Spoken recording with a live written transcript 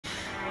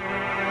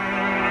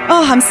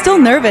Oh, I'm still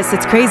nervous.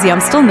 It's crazy.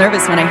 I'm still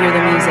nervous when I hear the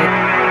music.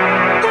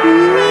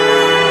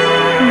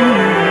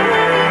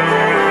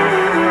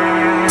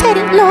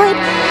 Teddy Lloyd.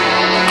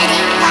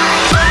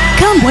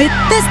 Come with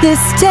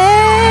this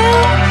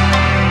tale.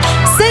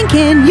 Sink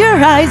in your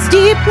eyes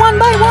deep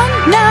one by one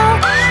now.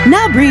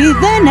 Now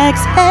breathe and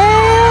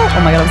exhale.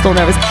 Oh my god, I'm still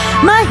nervous.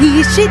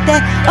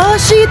 Mahishite,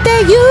 oshite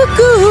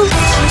yuku.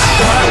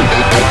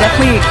 I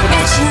definitely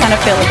kind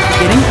of failed at the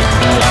beginning.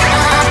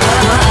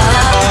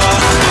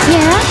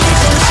 Yeah?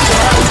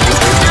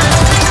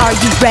 Are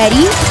you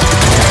ready?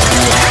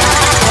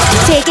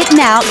 Take it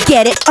now,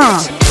 get it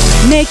on.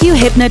 Make you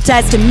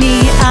hypnotized to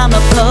me, I'm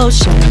a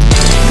potion.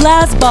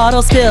 Glass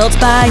bottles filled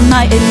by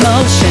my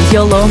emotions.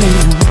 You'll only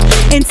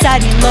know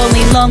inside me,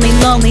 lonely, lonely,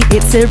 lonely.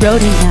 It's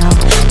eroding now.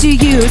 To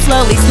you,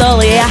 slowly,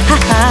 slowly,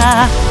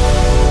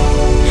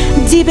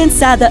 deep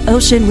inside the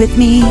ocean with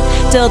me,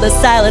 till the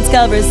silence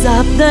covers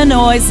up the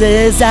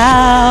noises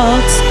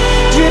out.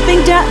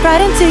 Dripping down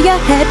right into your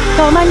head,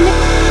 call my name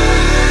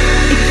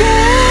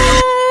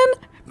again.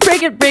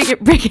 Break it, break it,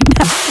 break it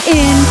now.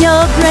 In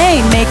your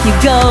brain, make you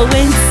go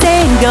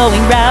insane,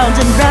 going round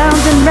and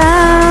round and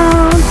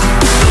round.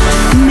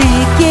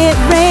 Make it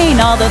rain,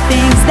 all the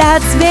things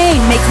that's vain,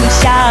 makes me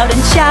shout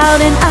and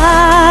shout and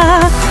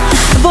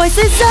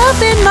voices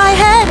up in my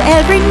head,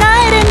 every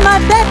night in my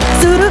bed.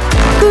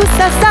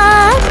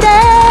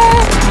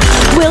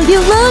 Will you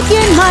look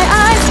in my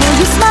eyes? Will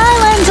you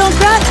smile and don't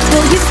cry?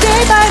 Will you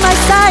stay by my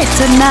side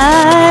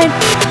tonight?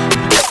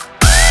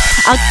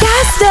 I'll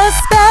cast a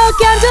spell,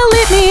 can't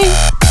delete me.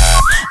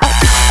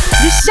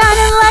 You're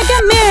shining like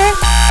a mirror.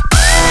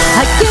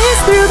 I kiss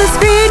through the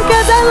screen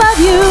cause I love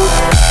you.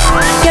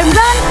 Can't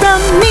run from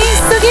me,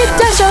 so get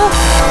dasho.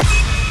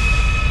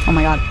 Oh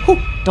my god, ooh,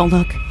 don't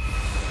look.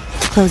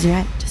 Close your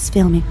eye, just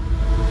feel me.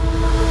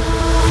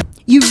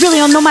 You really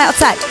don't know my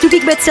outside. Too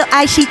big but still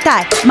I she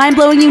tie. Mind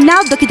blowing you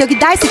now, doki doki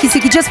die, siki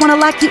siki just wanna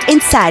lock you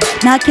inside.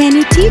 Now can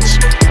you teach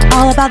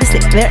all about this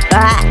thing?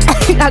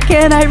 How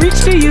can I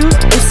reach to you?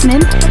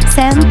 Listening,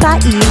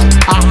 senpai.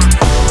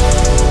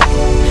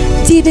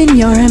 Deep in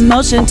your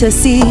emotion to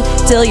see,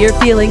 till your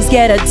feelings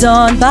get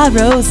adorned by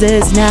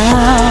roses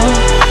now.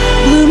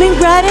 Blooming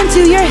right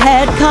into your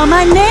head, call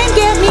my name,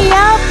 get me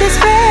out this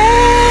frame.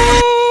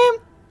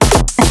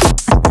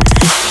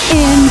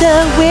 In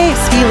the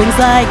waves, feelings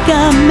like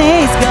a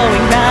maze,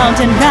 going round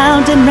and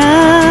round and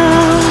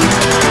round.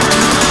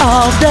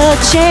 All the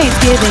chains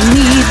giving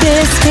me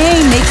this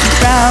pain makes me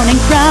frowning,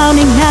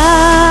 frowning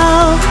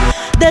now.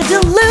 The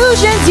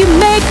delusions you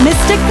make,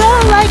 mystical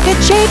like a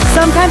chafe,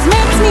 sometimes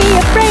makes me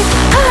afraid.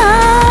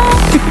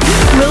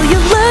 Will you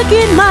look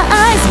in my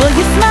eyes? Will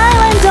you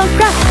smile and don't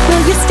cry?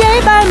 Will you stay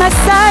by my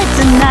side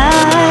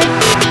tonight?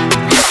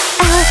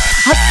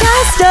 I'll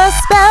cast a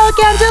spell,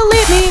 can't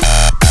delete me.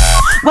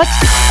 What?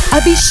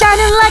 I'll be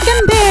shining like a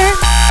mirror.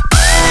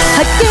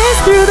 I kiss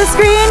through the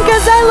screen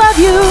cause I love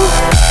you.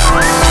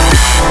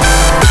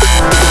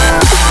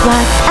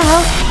 Black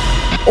out.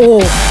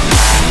 Oh,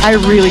 I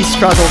really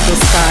struggled this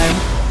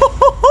time.